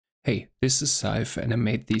Hey, this is Saif and I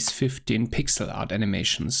made these 15 pixel art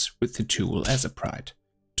animations with the tool Aseprite.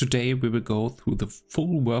 Today we will go through the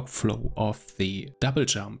full workflow of the double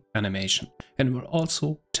jump animation and will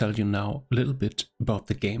also tell you now a little bit about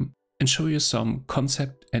the game and show you some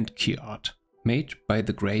concept and key art made by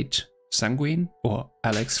the great Sanguine or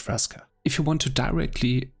Alex Frasca. If you want to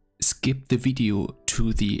directly skip the video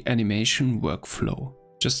to the animation workflow,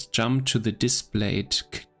 just jump to the displayed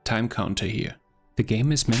time counter here. The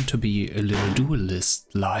game is meant to be a little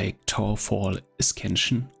duelist like Towerfall,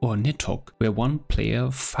 Ascension or Nidhogg, where one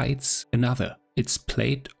player fights another. It's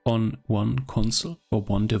played on one console or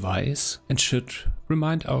one device and should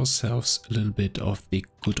remind ourselves a little bit of the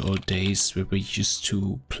good old days where we used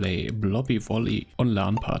to play blobby volley on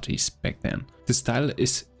LAN parties back then. The style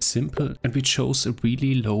is simple and we chose a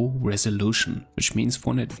really low resolution, which means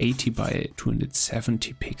 480 by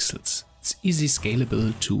 270 pixels. It's easy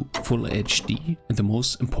scalable to full HD, and the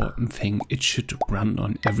most important thing, it should run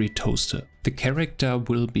on every toaster. The character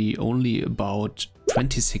will be only about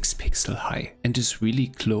 26 pixel high and is really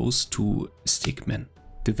close to Stickman.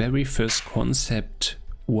 The very first concept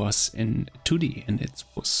was in 2D and it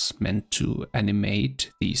was meant to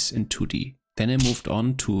animate these in 2D. Then I moved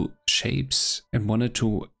on to shapes and wanted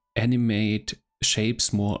to animate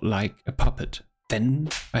shapes more like a puppet. Then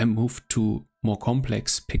I moved to more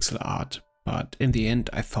complex pixel art, but in the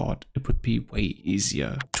end I thought it would be way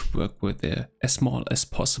easier to work with as small as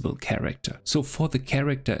possible character. So for the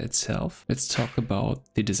character itself, let's talk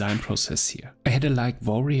about the design process here. I had a like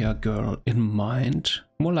warrior girl in mind,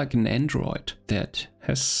 more like an android that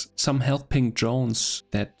has some helping drones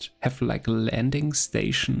that have like a landing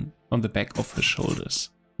station on the back of her shoulders,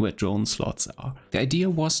 where drone slots are. The idea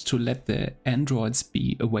was to let the androids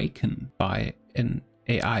be awakened by an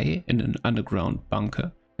AI in an underground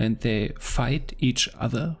bunker, and they fight each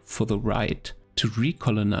other for the right to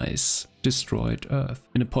recolonize destroyed Earth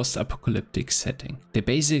in a post-apocalyptic setting. They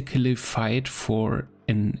basically fight for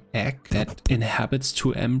an egg that inhabits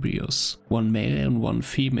two embryos, one male and one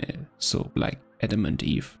female, so like Adam and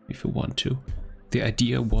Eve if you want to. The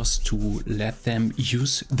idea was to let them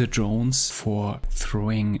use the drones for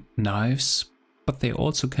throwing knives, but they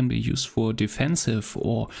also can be used for defensive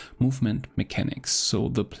or movement mechanics. So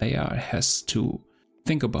the player has to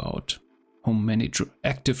think about how many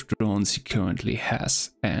active drones he currently has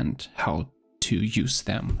and how to use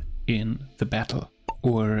them in the battle.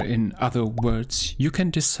 Or in other words, you can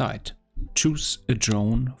decide, choose a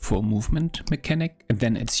drone for movement mechanic and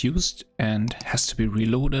then it's used and has to be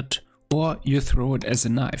reloaded. Or you throw it as a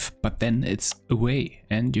knife, but then it's away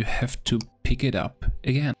and you have to pick it up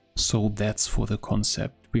again. So that's for the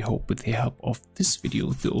concept. We hope with the help of this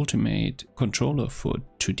video, the ultimate controller for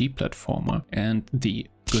 2D platformer and the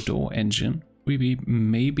Godot engine, we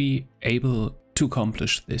may be able to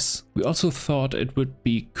accomplish this. We also thought it would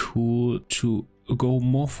be cool to go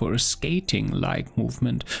more for a skating-like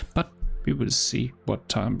movement, but we will see what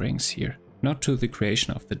time brings here. Not to the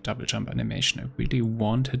creation of the double jump animation, I really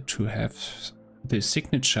wanted to have the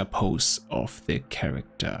signature pose of the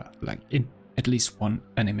character, like in at least one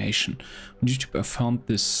animation. On YouTube I found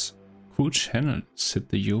this cool channel, Sid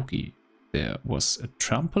the Yogi. There was a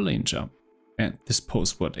trampoline jump and this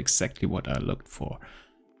pose was exactly what I looked for.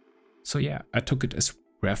 So yeah, I took it as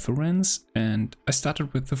reference and I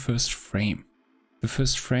started with the first frame. The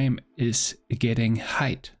first frame is getting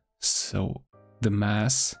height, so the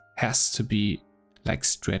mass has to be like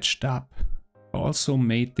stretched up. I also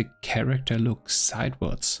made the character look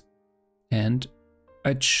sideways and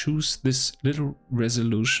I choose this little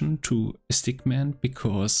resolution to a stickman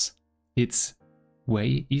because it's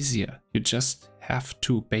way easier. You just have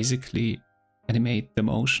to basically animate the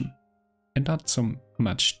motion and not so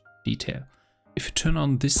much detail. If you turn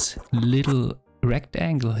on this little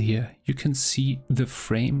rectangle here, you can see the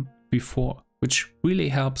frame before, which really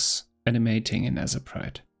helps animating in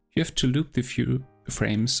Aseprite. You have to loop the few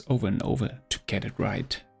frames over and over to get it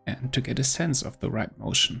right and to get a sense of the right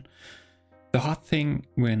motion. The hard thing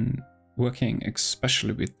when working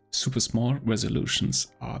especially with super small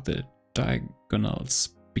resolutions are the diagonals,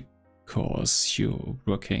 because you're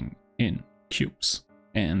working in cubes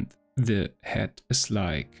and the head is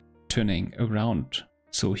like turning around.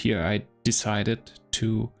 So here I decided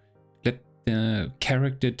to let the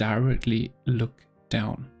character directly look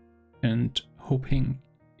down and hoping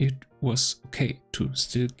it was okay to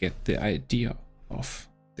still get the idea of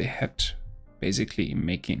the head basically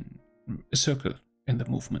making a circle in the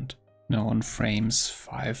movement. Now on frames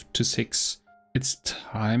 5 to 6, it's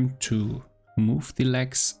time to move the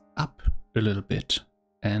legs up a little bit.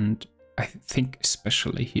 And I think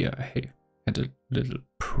especially here I had a little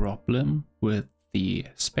problem with the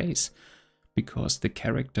space, because the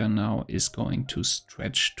character now is going to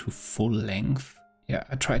stretch to full length. Yeah,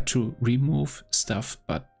 I tried to remove stuff,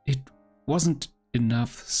 but it wasn't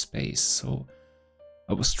enough space, so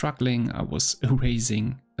I was struggling, I was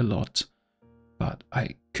erasing a lot, but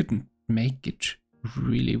I couldn't make it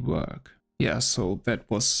really work. Yeah, so that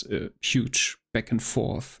was a huge back and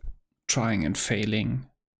forth, trying and failing,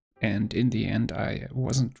 and in the end I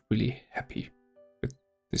wasn't really happy with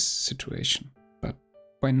this situation. But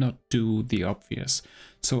why not do the obvious?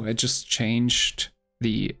 So I just changed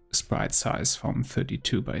the sprite size from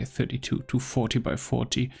 32 by 32 to 40 by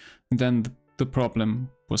 40, and then the problem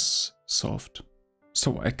was solved.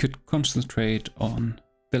 So I could concentrate on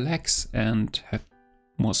the legs and had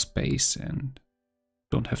more space and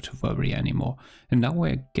don't have to worry anymore. And now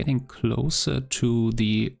we're getting closer to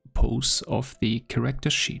the pose of the character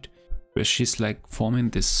sheet, where she's like forming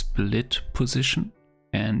this split position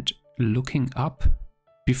and looking up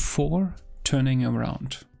before turning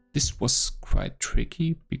around. This was quite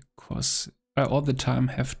tricky because I all the time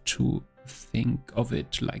have to think of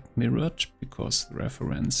it like mirrored, because the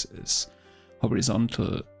reference is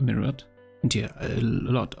horizontal mirrored. And yeah, a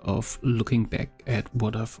lot of looking back at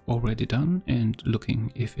what I've already done and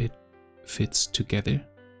looking if it fits together.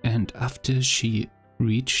 And after she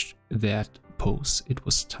reached that pose, it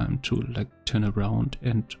was time to like turn around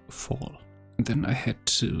and fall. And then I had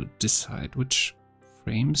to decide which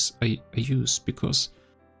frames I use, because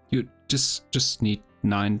you just need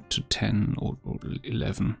 9 to 10 or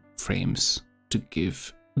 11 frames to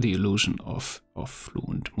give the illusion of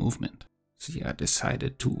fluent movement. So yeah, I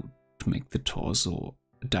decided to make the torso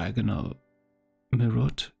diagonal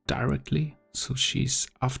mirrored directly. So she's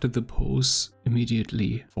after the pose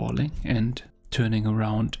immediately falling and turning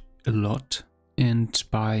around a lot, and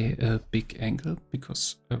by a big angle,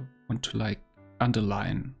 because I want to like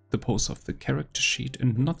underline the pose of the character sheet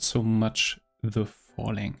and not so much the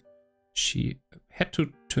falling. She had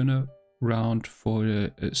to turn around for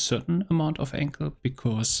a certain amount of angle,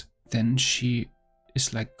 because then she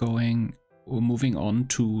is like going or moving on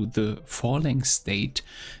to the falling state.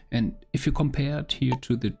 And if you compare it here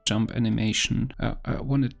to the jump animation, I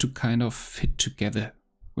wanted to kind of fit together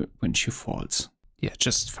when she falls. Yeah,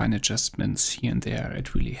 just fine adjustments here and there.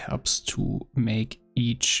 It really helps to make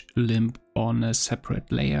each limb on a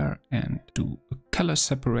separate layer and do a color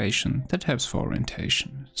separation that helps for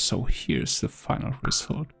orientation. So here's the final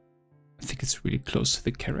result. I think it's really close to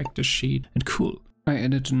the character sheet and cool. I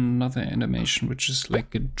added another animation, which is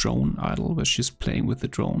like a drone idle where she's playing with the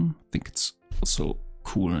drone. I think it's also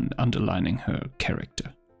cool and underlining her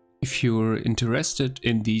character. If you're interested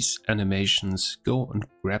in these animations, go and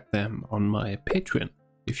grab them on my Patreon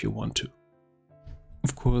if you want to.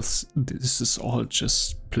 Of course, this is all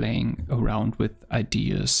just playing around with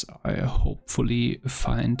ideas. I hopefully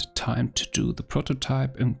find time to do the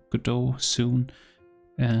prototype in Godot soon.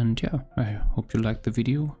 And yeah, I hope you liked the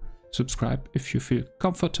video. Subscribe if you feel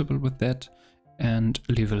comfortable with that, and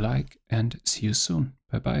leave a like, and see you soon.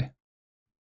 Bye bye.